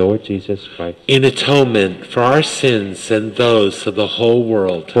Son, our Lord Jesus Christ. In atonement for our sins and those of the whole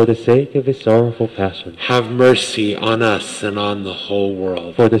world. For the sake of his sorrowful passion. Have mercy on us and on the whole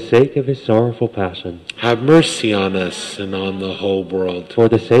world. For the sake of his sorrowful passion. Have mercy on us and on the whole world. For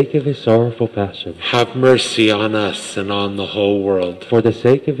the sake of his sorrowful passion. Have mercy on us and on the whole world. For the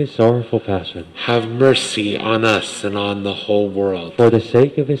sake of his sorrowful passion. Have mercy on us and on the whole world. For the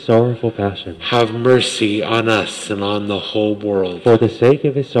sake of his sorrowful passion. Have mercy on us and on the whole world. For the sake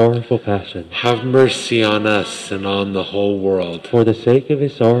of his sorrowful passion. Have mercy on us and on the whole world. For the sake of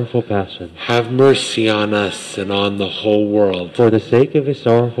his sorrowful passion. Have mercy on us and on the whole world. For the sake of his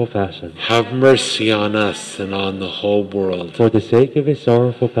sorrowful passion. Have mercy on us and on the whole world. For the sake of his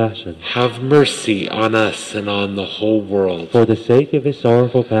sorrowful passion. Have mercy on us and on the whole world. For the sake of his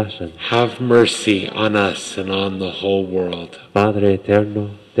sorrowful passion. Have mercy on us and on the whole world. Padre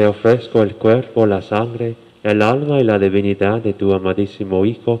eterno, te ofrezco el cuerpo, la sangre, el alma y la divinidad de tu amadísimo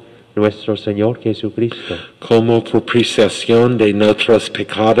Hijo, nuestro Señor Jesucristo, como propiciación de nuestros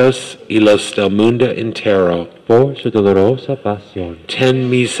pecados y los del mundo entero. por su dolorosa pasión. Ten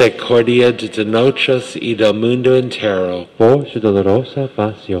misericordia de nosotros y del mundo entero. Por su dolorosa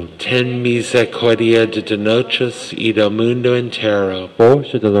pasión. Ten misericordia de nosotros y del mundo entero. Por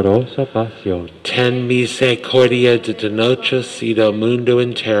su dolorosa pasión. Ten misericordia de nosotros y del mundo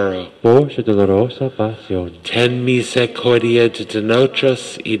entero. Por su dolorosa pasión. Ten misericordia de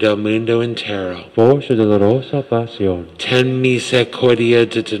nosotros y del mundo entero. Por su dolorosa pasión. Ten misericordia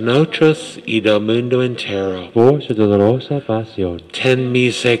de nosotros y del mundo entero. Por su dolorosa pasión. Ten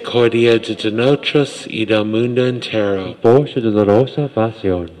misericordia de nosotros y del mundo entero. Por su dolorosa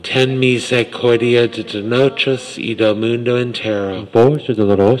pasión. Ten misericordia de nosotros y del mundo entero. Por su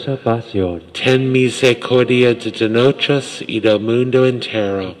dolorosa pasión. Ten misericordia de nosotros y del mundo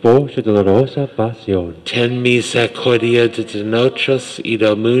entero. Por su dolorosa pasión. Ten misericordia de nosotros y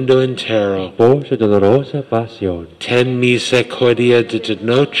del mundo entero. Por su dolorosa pasión. Ten misericordia de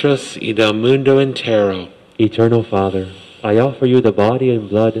nosotros y del mundo entero. Eternal Father, I offer you the body and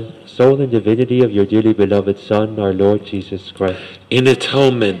blood, soul and divinity of your dearly beloved Son, our Lord Jesus Christ. In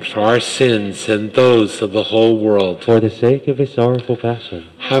atonement for our sins and those of the whole world. For the sake of his sorrowful passion.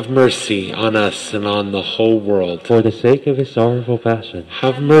 Have mercy on us and on the whole world. For the sake of his sorrowful passion.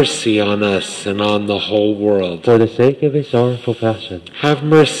 Have mercy on us and on the whole world. For the sake of his sorrowful passion. Have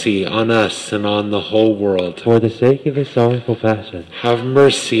mercy on us and on the whole world. For the sake of his sorrowful passion. Have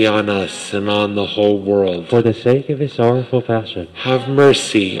mercy on us and on the whole world. For the sake of his sorrowful passion. Have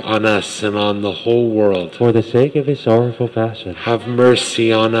mercy on us and on the whole world. For the sake of his sorrowful passion. Have Have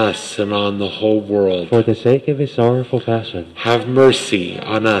mercy on us and on the whole world. For the sake of his sorrowful passion. Have mercy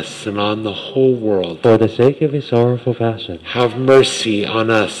on us and on the whole world. For the sake of his sorrowful passion. Have mercy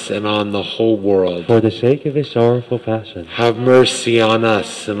on us and on the whole world. For the sake of his sorrowful passion. Have mercy on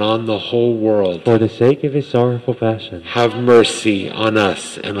us and on the whole world. For the sake of his sorrowful passion. Have mercy on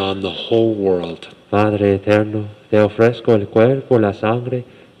us and on the whole world. Padre eterno, te ofrezco el cuerpo, la sangre,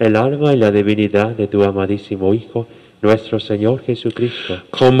 el alma y la divinidad de tu amadísimo Hijo, nuestro Señor Jesucristo,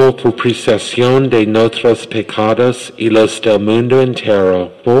 Como propiciación de nuestros pecados y los del mundo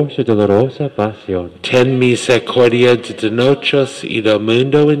entero. por su dolorosa pasión, Ten misericordia de nosotros y del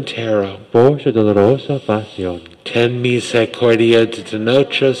mundo entero. por su dolorosa pasión, Ten misericordia de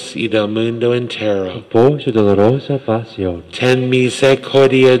nosotros y del mundo entero. por su dolorosa pasión, Ten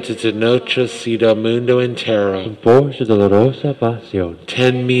misericordia de nosotros y del mundo entero. por su dolorosa pasión,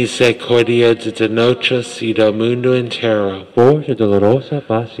 Ten misericordia de nosotros y del mundo entero. por su dolorosa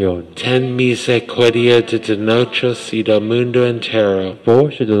pasión, Ten misericordia de nosotros y del mundo entero.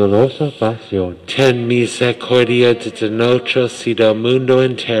 por su dolorosa pasión, Ten misericordia de nosotros y del mundo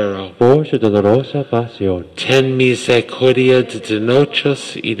entero. por su dolorosa pasión, Ten misericordia de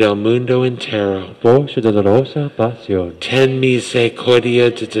nosotros y del mundo entero. por su dolorosa pasión, Ten misericordia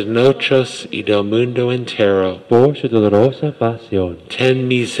de nosotros y del mundo entero. por su dolorosa pasión, Ten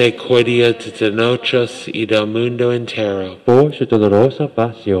misericordia de nosotros y del mundo entero. por su dolorosa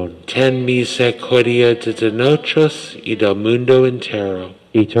pasión. Ten misericordia de nosotros y del mundo entero.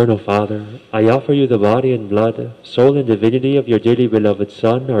 Eternal Father, I offer you the body and blood, soul and divinity of your dearly beloved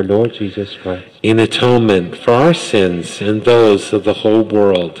Son, our Lord Jesus Christ, In atonement for our sins and those of the whole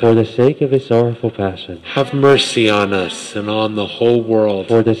world. for the sake of his sorrowful passion, Have mercy on us and on the whole world.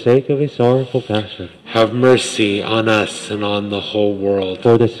 for the sake of his sorrowful passion, Have mercy on us and on the whole world.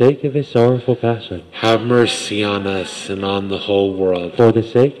 for the sake of his sorrowful passion, Have mercy on us and on the whole world. for the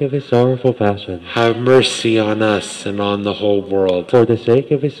sake of his sorrowful passion, Have mercy on us and on the whole world. for the sake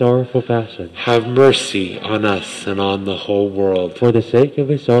of his sorrowful passion, Have mercy on us and on the whole world. for the sake of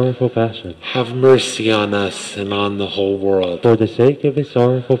his sorrowful passion, Have mercy on us and on the whole world. for the sake of his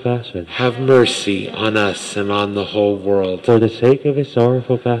sorrowful passion, Have mercy on us and on the whole world. for the sake of his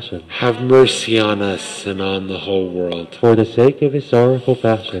sorrowful passion, Have mercy on us and on the whole world. for the sake of his sorrowful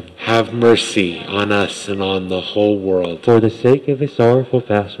passion, Have mercy on us and on the whole world. for the sake of his sorrowful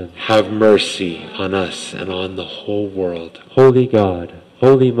passion. Have mercy on us and on the whole world. Holy God,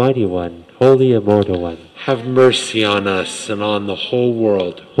 Holy Mighty One, Holy Immortal One, Have mercy on us and on the whole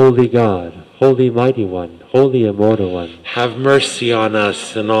world. Holy God, Holy Mighty One, Holy Immortal One, Have mercy on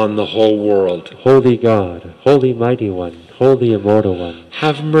us and on the whole world. Holy God, Holy Mighty One, Holy Immortal One,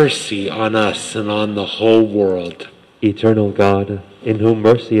 Have mercy on us and on the whole world. Eternal God, in whom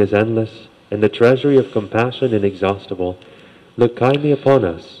mercy is endless and the treasury of compassion inexhaustible, look kindly upon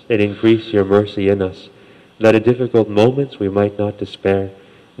us and increase your mercy in us, that in difficult moments we might not despair,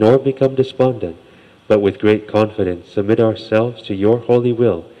 nor become despondent, but with great confidence submit ourselves to your holy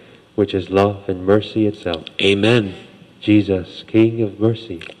will, which is love and mercy itself. Amen. Jesus, King of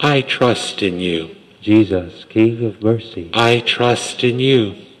mercy. I trust in you. Jesus, King of mercy. I trust in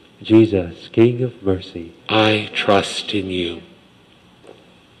you. Jesus, King of mercy. I trust in you.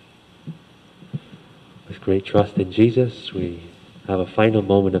 With great trust in Jesus, we have a final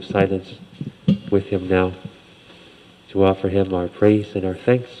moment of silence with him now to offer him our praise and our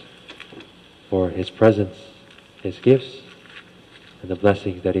thanks for his presence, his gifts, and the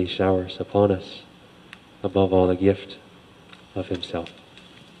blessings that he showers upon us, above all the gift of himself.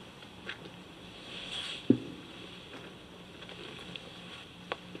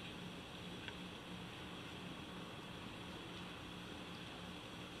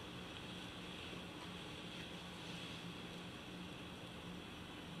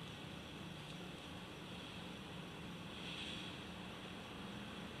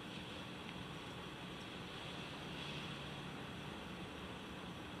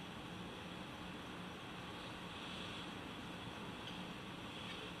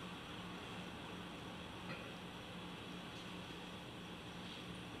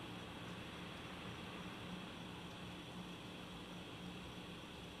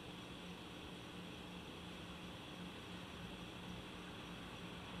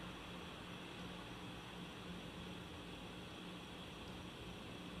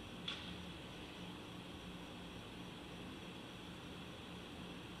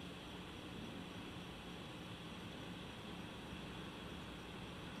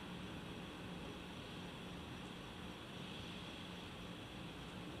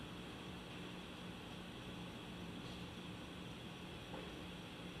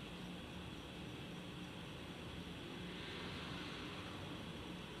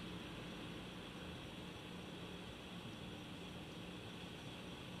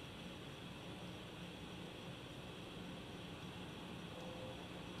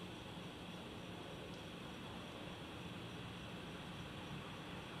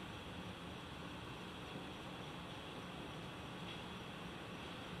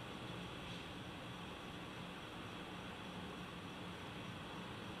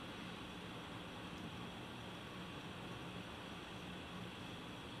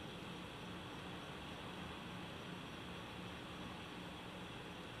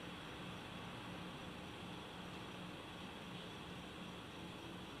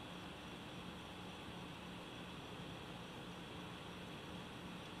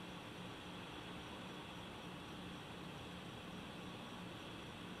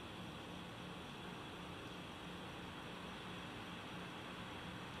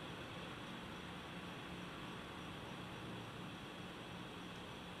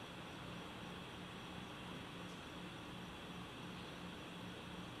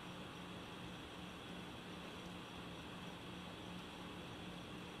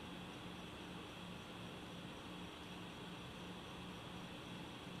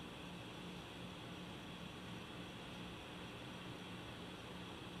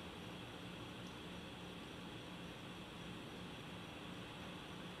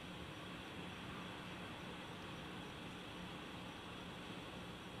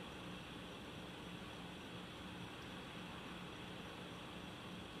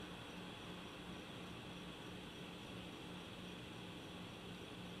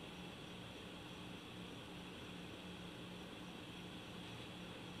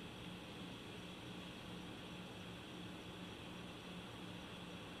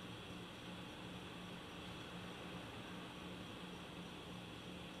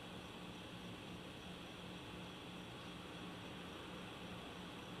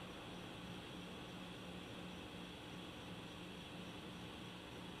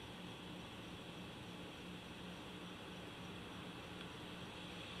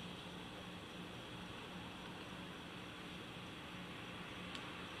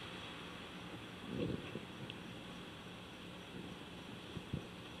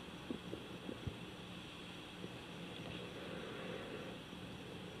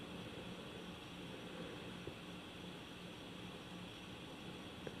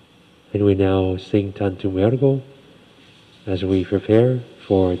 And we now sing Tantum Ergo as we prepare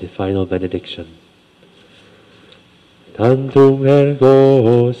for the final benediction. Tantum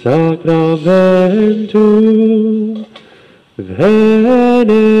ergo sacramentum veneremur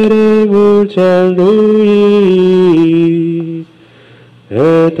celui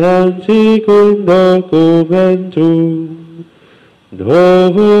et antiquum documentum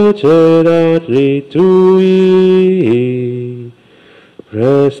novo cerat ritui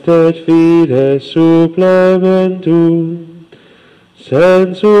prestet fides supplementum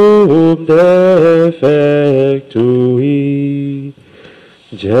sensum defectui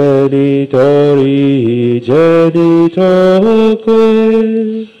genitori genitoque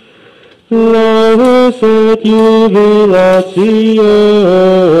laus et jubilatio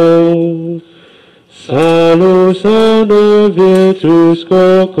salus honor virtus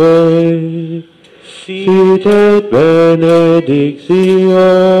quoque sit et benedictio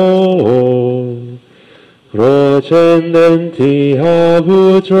procedenti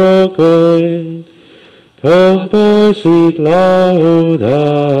abutroque composit laudatio.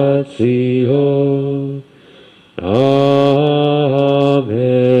 Amen.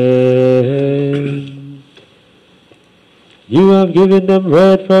 You have given them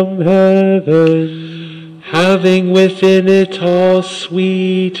bread from heaven, having within it all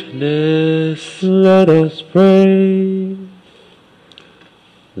sweetness. Let us pray.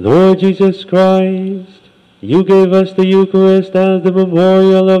 Lord Jesus Christ, you gave us the Eucharist as the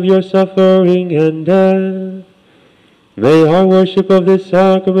memorial of your suffering and death. May our worship of this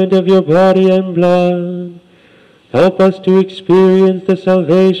sacrament of your body and blood help us to experience the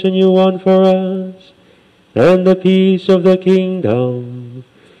salvation you won for us and the peace of the kingdom,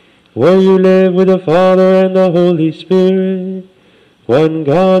 where you live with the Father and the Holy Spirit, one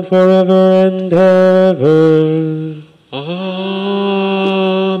God forever and ever. Amen.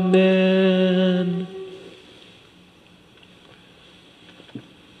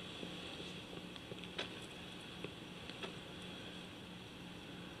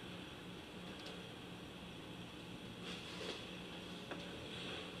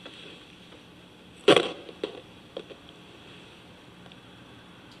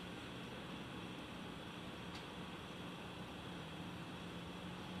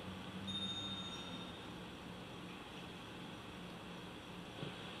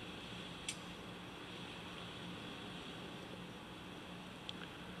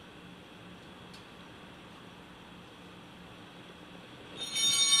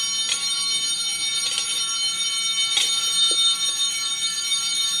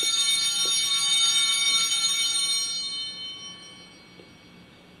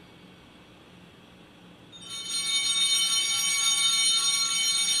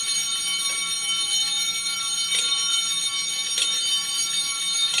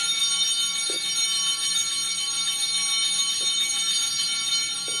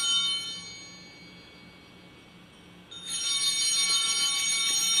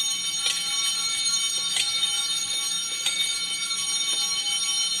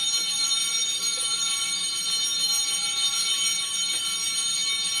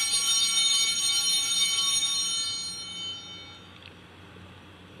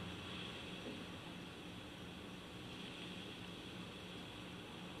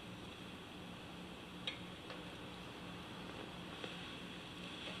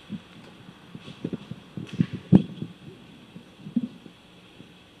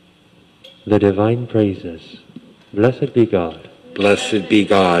 The divine praises. Blessed be God. Blessed be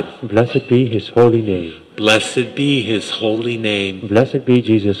God. Blessed be his holy name. Blessed be his holy name. Blessed be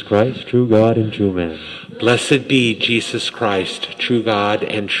Jesus Christ, true God and true man. Blessed be Jesus Christ, true God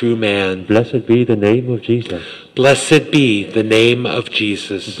and true man. Blessed be the name of Jesus. Blessed be the name of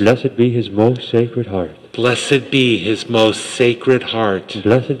Jesus. Blessed be his most sacred heart. Blessed be his most sacred heart.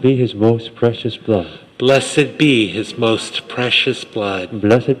 Blessed be his most precious blood. Blessed be his most precious blood.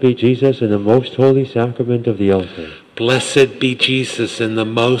 Blessed be Jesus in the most holy sacrament of the altar. Blessed be Jesus in the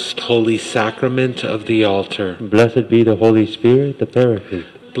most holy sacrament of the altar. Blessed be the Holy Spirit, the Paraclete.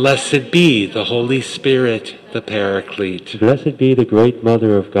 Blessed be the Holy Spirit, the Paraclete. Blessed be the great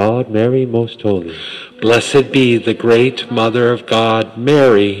Mother of God, Mary, most holy. Blessed be the great Mother of God,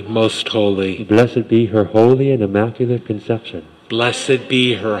 Mary, most holy. Blessed be her holy and immaculate conception. Blessed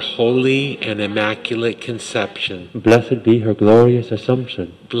be her holy and immaculate conception. Blessed be her glorious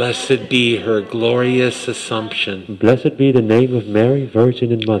Assumption. Blessed be her glorious Assumption. Blessed be the name of Mary,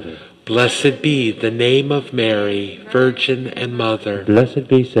 Virgin and Mother. Blessed be the name of Mary, Virgin and Mother. Blessed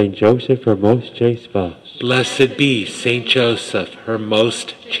be Saint Joseph, her most chaste spouse. Blessed be Saint Joseph, her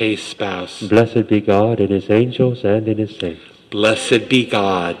most chaste spouse. Blessed be God in his angels and in his saints. Blessed be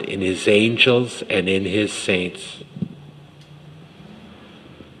God in his angels and in his saints.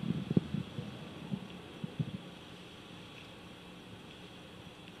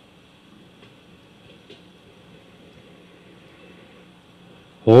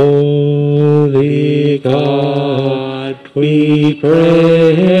 Holy God, we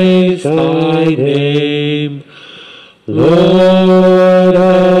praise thy name. Lord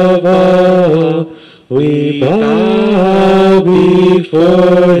of all, we bow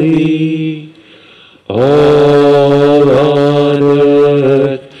before thee. All on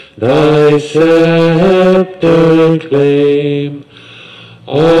earth thy scepter claim.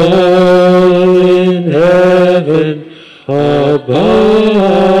 All in heaven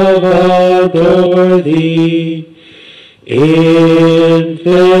above adore thee. Infinite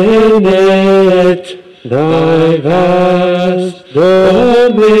thy vast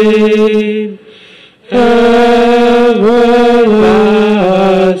domain, everlasting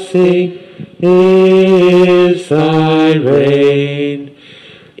is thy reign.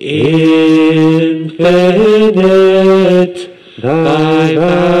 Infinite thy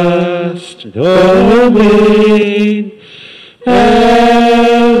vast domain, everlasting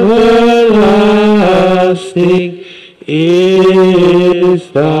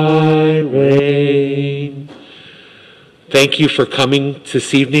is thy reign. Thank you for coming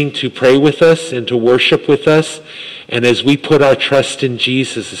this evening to pray with us and to worship with us. And as we put our trust in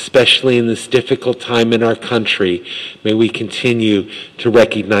Jesus, especially in this difficult time in our country, may we continue to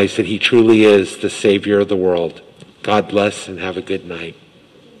recognize that he truly is the Savior of the world. God bless and have a good night.